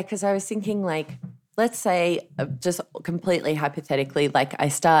 Yeah, because I was thinking like, let's say just completely hypothetically, like I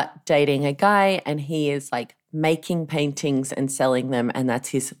start dating a guy and he is like making paintings and selling them and that's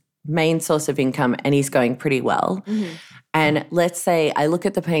his main source of income and he's going pretty well. Mm-hmm. And let's say I look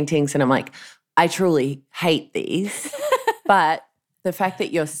at the paintings and I'm like, I truly hate these, but the fact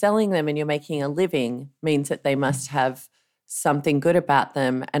that you're selling them and you're making a living means that they must have something good about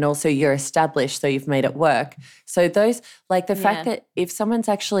them and also you're established, so you've made it work. So those, like the fact that if someone's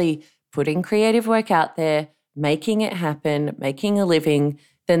actually putting creative work out there, making it happen, making a living,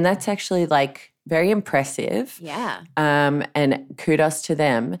 then that's actually like very impressive. Yeah. And kudos to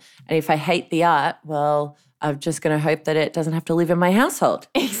them. And if I hate the art, well, I'm just going to hope that it doesn't have to live in my household.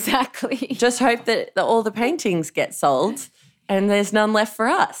 Exactly. Just hope that all the paintings get sold. And there's none left for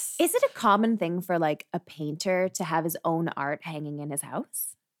us. Is it a common thing for like a painter to have his own art hanging in his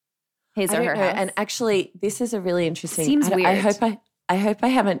house? His or her house? And actually, this is a really interesting. Seems weird. I hope I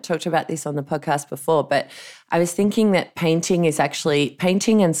haven't talked about this on the podcast before, but I was thinking that painting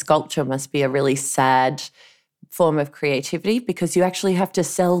and sculpture must be a really sad form of creativity because you actually have to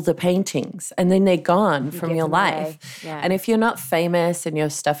sell the paintings and then they're gone from your life. Yeah. And if you're not famous and your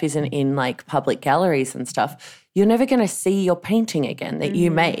stuff isn't in like public galleries and stuff, you're never going to see your painting again that you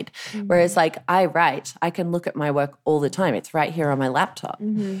made. Mm-hmm. Whereas like I can look at my work all the time. It's right here on my laptop.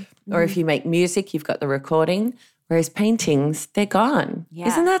 Mm-hmm. Or if you make music, you've got the recording. Whereas paintings, they're gone. Yeah.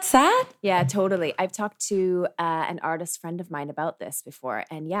 Isn't that sad? Yeah, totally. I've talked to an artist friend of mine about this before.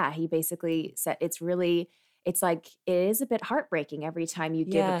 And yeah, he basically said it's like it is a bit heartbreaking every time you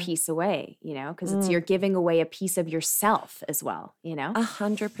give a piece away, because you're giving away a piece of yourself as well,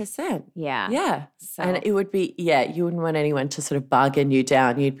 100%. Yeah. Yeah. So. And it would be, you wouldn't want anyone to sort of bargain you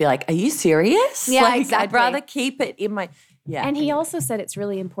down. You'd be like, are you serious? Yeah, like, exactly. I'd rather keep it in my, And he also said it's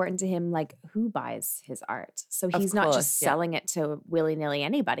really important to him, like who buys his art. So he's not just selling it to willy-nilly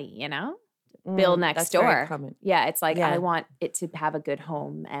anybody, Bill next door. Yeah, it's like I want it to have a good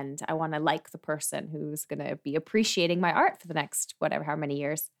home and I want to like the person who's going to be appreciating my art for the next how many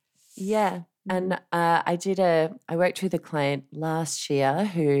years. Yeah. And I worked with a client last year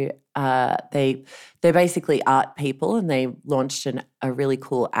who they're basically art people and they launched a really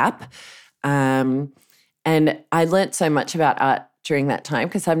cool app. And I learned so much about art during that time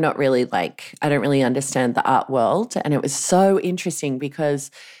because I'm not really I don't really understand the art world. And it was so interesting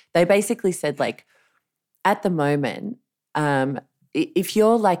because they basically said at the moment, if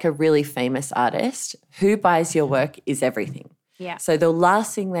you're like a really famous artist, who buys your work is everything. Yeah. So the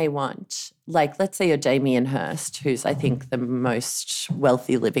last thing they want, let's say you're Damien Hirst, who's I think the most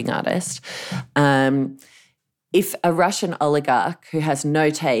wealthy living artist. If a Russian oligarch who has no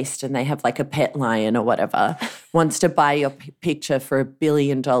taste and they have a pet lion or whatever wants to buy your picture for $1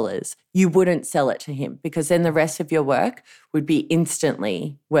 billion, you wouldn't sell it to him because then the rest of your work would be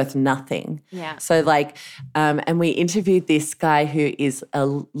instantly worth nothing. Yeah. So and we interviewed this guy who is a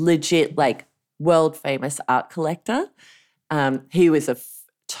legit world famous art collector. He was a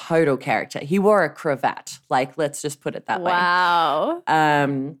total character. He wore a cravat. Let's just put it that way. Wow.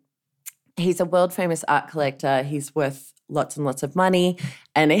 he's a world famous art collector. He's worth lots and lots of money.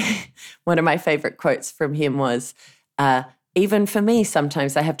 And one of my favorite quotes from him was, even for me,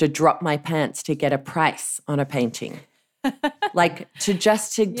 sometimes I have to drop my pants to get a price on a painting. Like to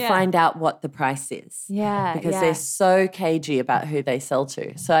find out what the price is. Yeah. Because they're so cagey about who they sell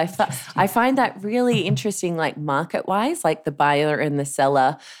to. So I find that really interesting, like market-wise, like the buyer and the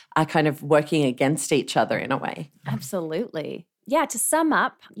seller are kind of working against each other in a way. Absolutely. Yeah, to sum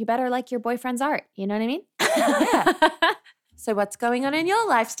up, you better like your boyfriend's art. You know what I mean? Yeah. So what's going on in your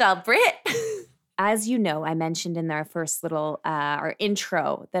lifestyle, Britt? As you know, I mentioned in our first little our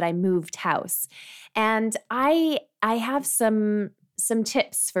intro that I moved house. And I have some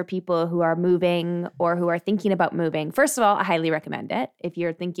tips for people who are moving or who are thinking about moving. First of all, I highly recommend it. If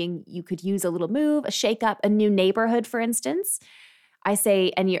you're thinking you could use a little move, a shake up, a new neighborhood, for instance, I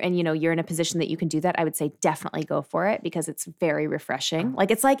say, and you're in a position that you can do that, I would say definitely go for it because it's very refreshing.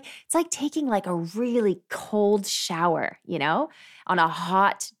 Like it's like taking like a really cold shower, on a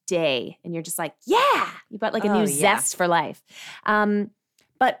hot day, and you're just like, yeah, you've got like a new zest for life.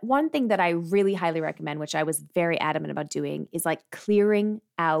 But one thing that I really highly recommend, which I was very adamant about doing, is like clearing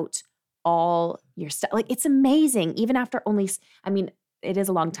out all your stuff. Like it's amazing, even after it is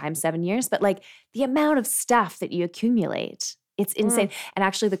a long time, 7 years, but like the amount of stuff that you accumulate. It's insane. And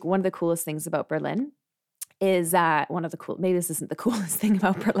actually, one of the coolest things about Berlin is maybe this isn't the coolest thing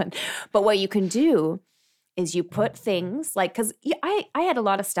about Berlin, but what you can do is you put things like, because I had a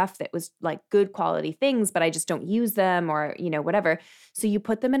lot of stuff that was like good quality things, but I just don't use them or, whatever. So you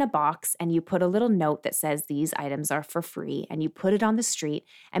put them in a box and you put a little note that says these items are for free, and you put it on the street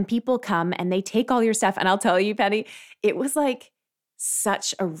and people come and they take all your stuff. And I'll tell you, Penny, it was like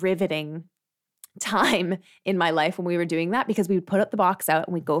such a riveting time in my life when we were doing that, because we would put the box out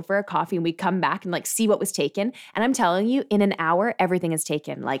and we'd go for a coffee and we'd come back and like see what was taken. And I'm telling you, in an hour, everything is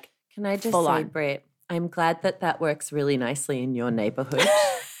taken. Like, can I just say, Britt, I'm glad that works really nicely in your neighborhood.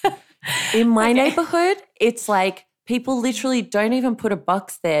 In my neighborhood, it's like people literally don't even put a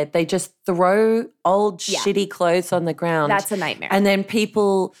box there. They just throw old shitty clothes on the ground. That's a nightmare. And then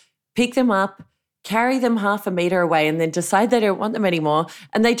people pick them up, carry them half a meter away, and then decide they don't want them anymore,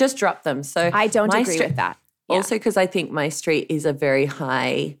 and they just drop them. So I don't agree with that. Yeah. Also, because I think my street is a very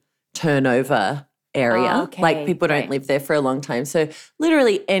high turnover area. Okay, like people don't live there for a long time. So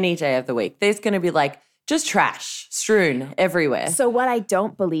literally any day of the week, there's going to be like just trash strewn everywhere. So what I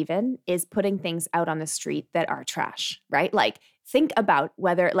don't believe in is putting things out on the street that are trash, right? Like think about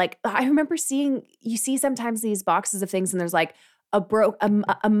whether, like, I remember you see sometimes these boxes of things and there's like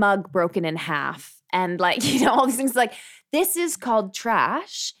a mug broken in half and like, all these things. Like this is called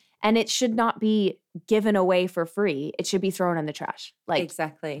trash and it should not be given away for free. It should be thrown in the trash. Like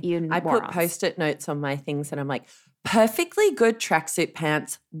exactly. I put Post-it notes on my things and I'm like, perfectly good tracksuit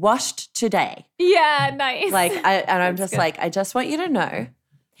pants washed today. Yeah, nice. Like, I'm just good. Like, I just want you to know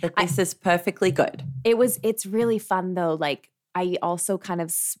that this is perfectly good. It's really fun though. Like I also kind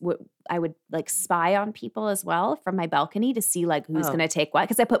of, I would like spy on people as well from my balcony to see like who's going to take what.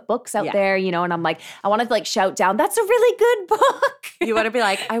 Because I put books out there, and I'm like, I want to like shout down, that's a really good book. You want to be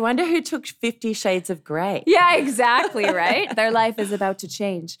like, I wonder who took 50 Shades of Grey. Yeah, exactly, right? Their life is about to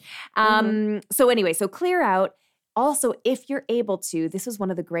change. So anyway, so clear out. Also, if you're able to, this was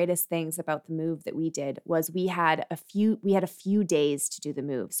one of the greatest things about the move that we did was we had a few days to do the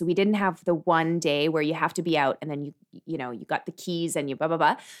move. So we didn't have the one day where you have to be out and then you got the keys and you blah, blah,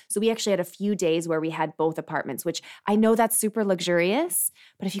 blah. So we actually had a few days where we had both apartments, which I know that's super luxurious,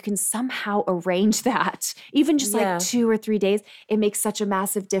 but if you can somehow arrange that, even just like 2 or 3 days, it makes such a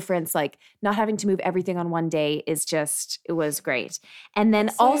massive difference. Like not having to move everything on one day it was great. And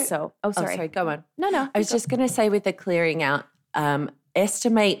then also, sorry, go on. No. I was just going to say with the clearing out,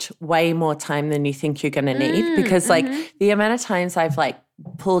 estimate way more time than you think you're going to need because like the amount of times I've like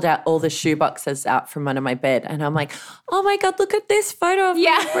pulled out all the shoe boxes out from under my bed and I'm like, oh my God, look at this photo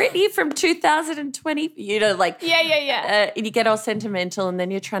of Brittany from 2020. And you get all sentimental and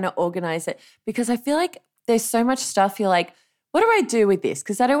then you're trying to organize it because I feel like there's so much stuff you're like, what do I do with this?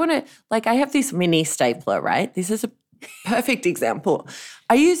 Because I don't want to, like I have this mini stapler, right? This is a perfect example.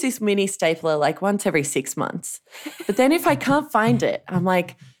 I use this mini stapler like once every 6 months. But then if I can't find it, I'm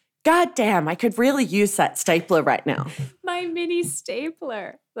like, God damn, I could really use that stapler right now. My mini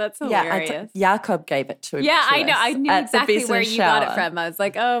stapler. That's hilarious. Jakob gave it to I know. us I knew exactly where you got it from. I was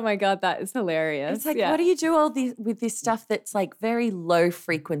like, oh my God, that is hilarious. It's like, what do you do with this stuff that's like very low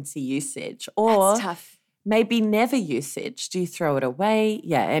frequency usage? Or that's tough. Maybe never usage. Do you throw it away?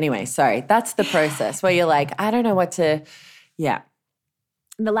 Yeah, anyway, sorry. That's the process where you're like, I don't know what to, The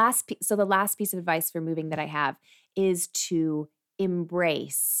last piece of advice for moving that I have is to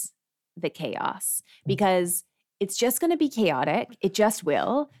embrace the chaos because it's just going to be chaotic. It just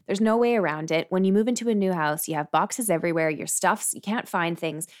will. There's no way around it. When you move into a new house, you have boxes everywhere, your stuff's, you can't find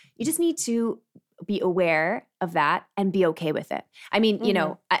things. You just need to be aware of that and be okay with it. I mean, you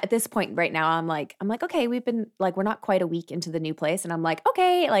know, at this point right now, I'm like, okay, we're not quite a week into the new place. And I'm like,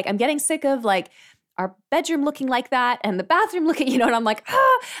 okay, like I'm getting sick of like our bedroom looking like that and the bathroom looking, you know, and I'm like,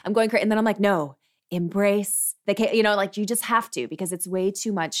 I'm going crazy. And then I'm like, no, embrace the, you know, like you just have to because it's way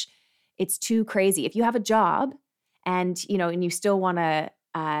too much. It's too crazy. If you have a job and, you know, and you still want to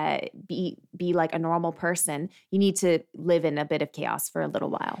be like a normal person, you need to live in a bit of chaos for a little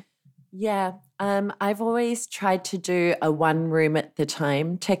while. Yeah. I've always tried to do a one room at the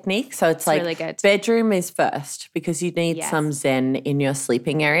time technique. So it's like really good. Bedroom is first because you need some zen in your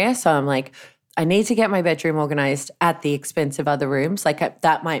sleeping area. So I'm like, I need to get my bedroom organized at the expense of other rooms. Like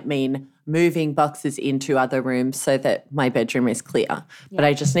that might mean moving boxes into other rooms so that my bedroom is clear. Yeah. But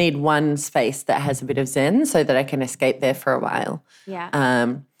I just need one space that has a bit of zen so that I can escape there for a while. Yeah.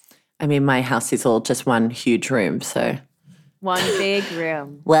 I mean, my house is all just one huge room, so. One big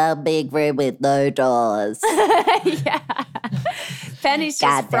room. One big room with no doors. Yeah. Penny's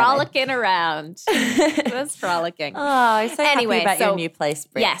just frolicking around. Just frolicking. Oh, I'm so happy about your new place,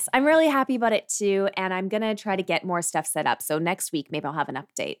 Brit. Yes, I'm really happy about it too. And I'm going to try to get more stuff set up. So next week, maybe I'll have an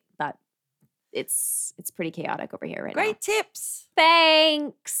update. But it's pretty chaotic over here right now. Great tips.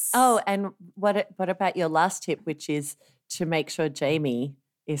 Thanks. Oh, and what about your last tip, which is to make sure Jamie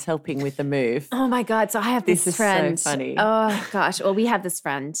is helping with the move. Oh my God. So I have this friend. This is so funny. Oh gosh. Well, we have this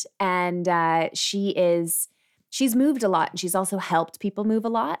friend and she's moved a lot and she's also helped people move a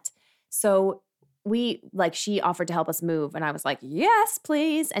lot. So she offered to help us move and I was like, yes,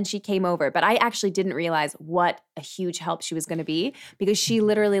 please. And she came over, but I actually didn't realize what a huge help she was going to be because she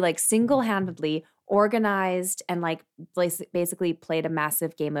literally like single-handedly organized and like basically played a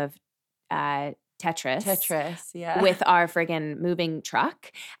massive game of Tetris, yeah. With our friggin' moving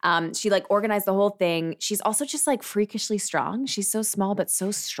truck. She like organized the whole thing. She's also just like freakishly strong. She's so small but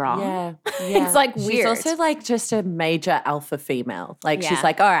so strong. Yeah. It's like weird. She's also like just a major alpha female. Like she's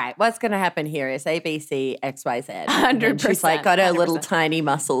like, all right, what's going to happen here is A, B, C, X, Y, Z. 100%. She's like got her little tiny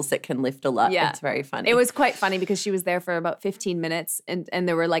muscles that can lift a lot. Yeah. It's very funny. It was quite funny because she was there for about 15 minutes and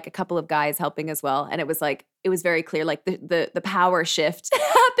there were like a couple of guys helping as well. And it was like, it was very clear, like the power shift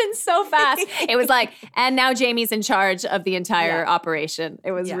happened so fast. It was like, and now Jamie's in charge of the entire operation.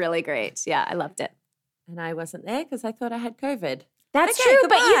 It was really great. Yeah, I loved it. And I wasn't there because I thought I had COVID. That's okay, true,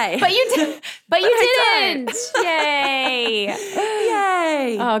 goodbye. but you didn't. Yay!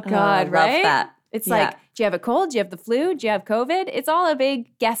 Yay! Oh God, right? Love that. It's like, do you have a cold? Do you have the flu? Do you have COVID? It's all a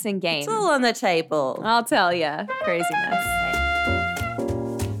big guessing game. It's all on the table. I'll tell you, craziness.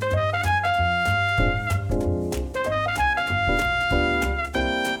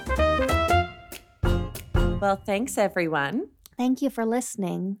 Well, thanks, everyone. Thank you for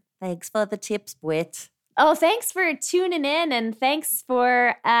listening. Thanks for the tips, Brit. Oh, thanks for tuning in and thanks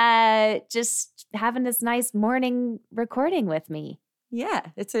for just having this nice morning recording with me. Yeah,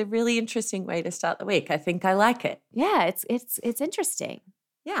 it's a really interesting way to start the week. I think I like it. Yeah, it's interesting.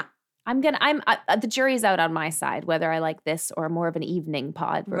 Yeah. The jury's out on my side, whether I like this or more of an evening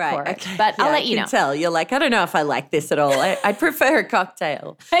pod record. Right, okay. But I'll let you know. I can tell. You're like, I don't know if I like this at all. I'd prefer a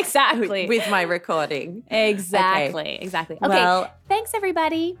cocktail. Exactly. With my recording. Exactly. Okay, well, thanks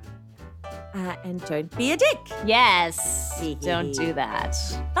everybody. And don't be a dick. Yes. Don't do that.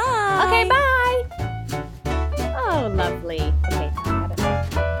 Bye. Okay, bye. Oh, lovely. Okay.